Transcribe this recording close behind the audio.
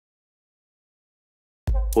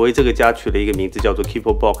我为这个家取了一个名字，叫做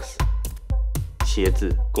Keeper Box。鞋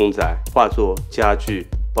子、公仔、画作、家具、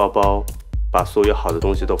包包，把所有好的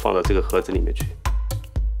东西都放到这个盒子里面去，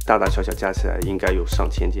大大小小加起来应该有上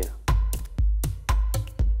千件。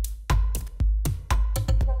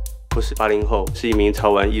不是80后，是一名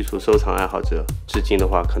潮玩艺术收藏爱好者，至今的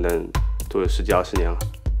话可能都有10几20年了。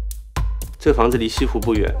这个房子离西湖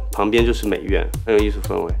不远，旁边就是美院，很有艺术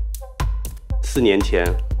氛围。4年前，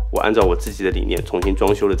我按照我自己的理念重新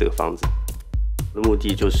装修了这个房子。我的目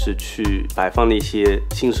的就是去摆放那些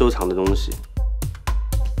新收藏的东西。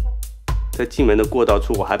在进门的过道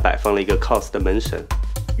处，我还摆放了一个 KAWS 的门神，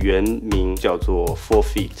原名叫做 4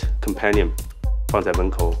 Feet Companion， 放在门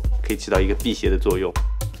口可以起到一个辟邪的作用。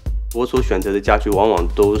我所选择的家具往往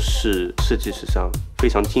都是设计史上非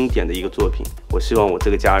常经典的一个作品。我希望我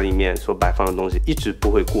这个家里面所摆放的东西一直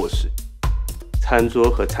不会过时。餐桌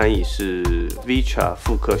和餐椅是 Vitra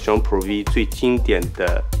复刻 Pro V 最经典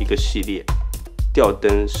的一个系列。吊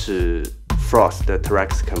灯是 Frost 的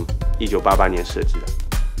Terexcom 1988年设计的。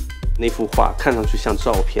那幅画看上去像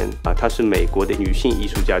照片啊，它是美国的女性艺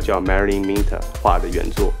术家叫 Marilyn Minter 画的原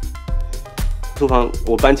作。厨房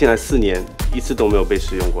我搬进来4年，一次都没有被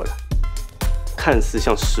使用过的。看似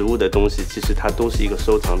像食物的东西，其实它都是一个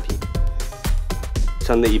收藏品。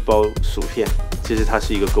像那一包薯片，其实它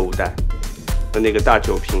是一个购物袋。那个大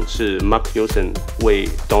酒瓶是 Mark Newson 为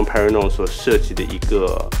Dom Perignon 所设计的一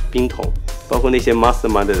个冰桶。包括那些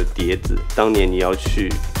Mastermind 的碟子，当年你要去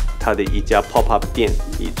他的一家 pop-up 店，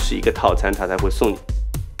你吃一个套餐，他才会送你。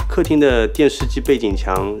客厅的电视机背景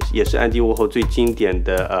墙也是安迪沃霍最经典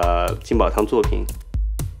的金宝汤作品，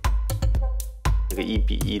那个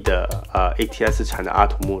1:1的ATS 产的阿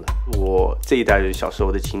土木了，我这一代人小时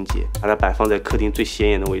候的情节，把它摆放在客厅最显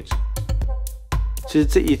眼的位置。其实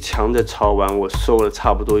这一墙的潮玩我收了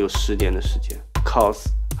差不多有10年的时间 ，KAWS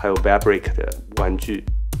还有 Bearbrick 的玩具。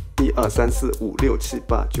1、2、3、4、5、6、7、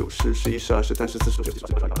8、9、10、11、12、13、14、15、16、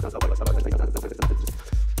17、18、19、20、21、22、23、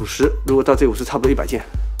24、25、50，如果到这50，差不多100件。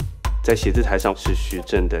在写字台上是徐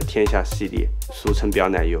峥的天下系列，俗称表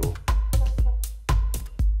奶油。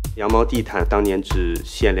羊毛地毯当年只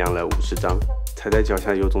限量了50张，踩在脚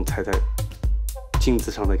下有种踩在镜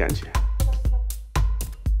子上的感觉。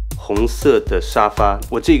红色的沙发，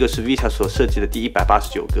我这个是 Vitra 所设计的第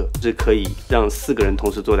189个，是可以让4个人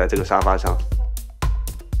同时坐在这个沙发上。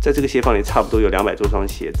在这个鞋房里，差不多有200多双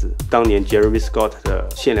鞋子。当年 Jeremy Scott 的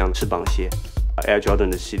限量翅膀鞋 ，Air Jordan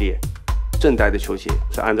的系列，正代的球鞋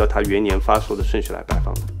是按照它元年发售的顺序来摆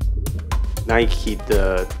放的。Nike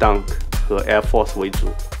的 Dunk 和 Air Force 为主，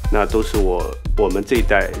那都是我们这一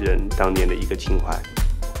代人当年的一个情怀。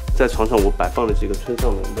在床上我摆放了几个村上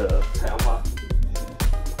隆的太阳花。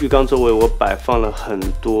浴缸周围我摆放了很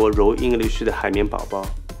多柔 English 的海绵宝宝。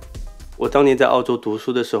我当年在澳洲读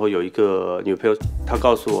书的时候，有一个女朋友，她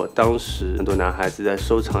告诉我，当时很多男孩子在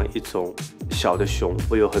收藏一种小的熊，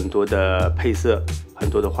会有很多的配色，很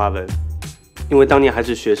多的花纹。因为当年还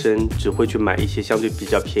是学生，只会去买一些相对比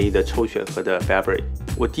较便宜的抽选盒的 Bearbrick。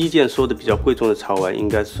我第一件收的比较贵重的潮玩，应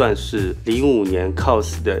该算是05年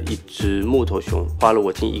KAWS 的一只木头熊，花了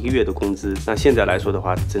我近1个月的工资。那现在来说的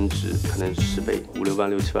话，增值可能10倍，5、6万、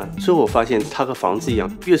6、7万。之后我发现它和房子一样，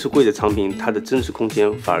越是贵的藏品，它的增值空间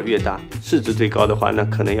反而越大。市值最高的话，那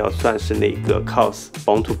可能要算是那个 KAWS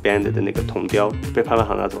Born to Bend 的那个铜雕，被拍卖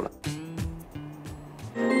行拿走了。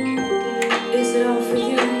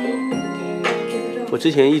我之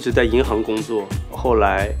前一直在银行工作，后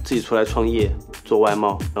来自己出来创业做外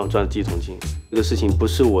贸，然后赚了第1桶金。这个事情不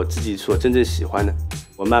是我自己所真正喜欢的，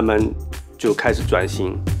我慢慢就开始转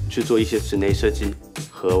型去做一些室内设计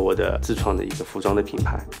和我的自创的一个服装的品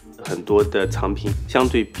牌。很多的藏品相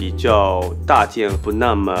对比较大件、不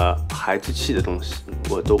那么孩子气的东西，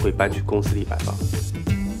我都会搬去公司里摆放。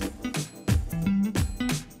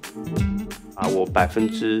我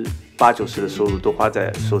80%、90%的收入都花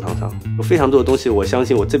在收藏上，有非常多的东西，我相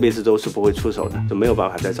信我这辈子都是不会出手的，就没有办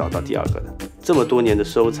法再找到第2个的。这么多年的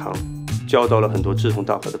收藏，交到了很多志同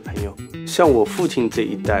道合的朋友。像我父亲这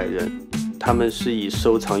一代人，他们是以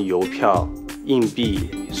收藏邮票、硬币、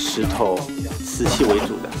石头、瓷器为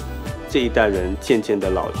主的。这一代人渐渐的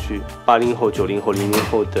老去，80后、90后、00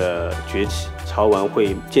后的崛起，潮玩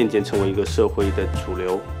会渐渐成为一个社会的主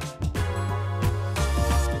流。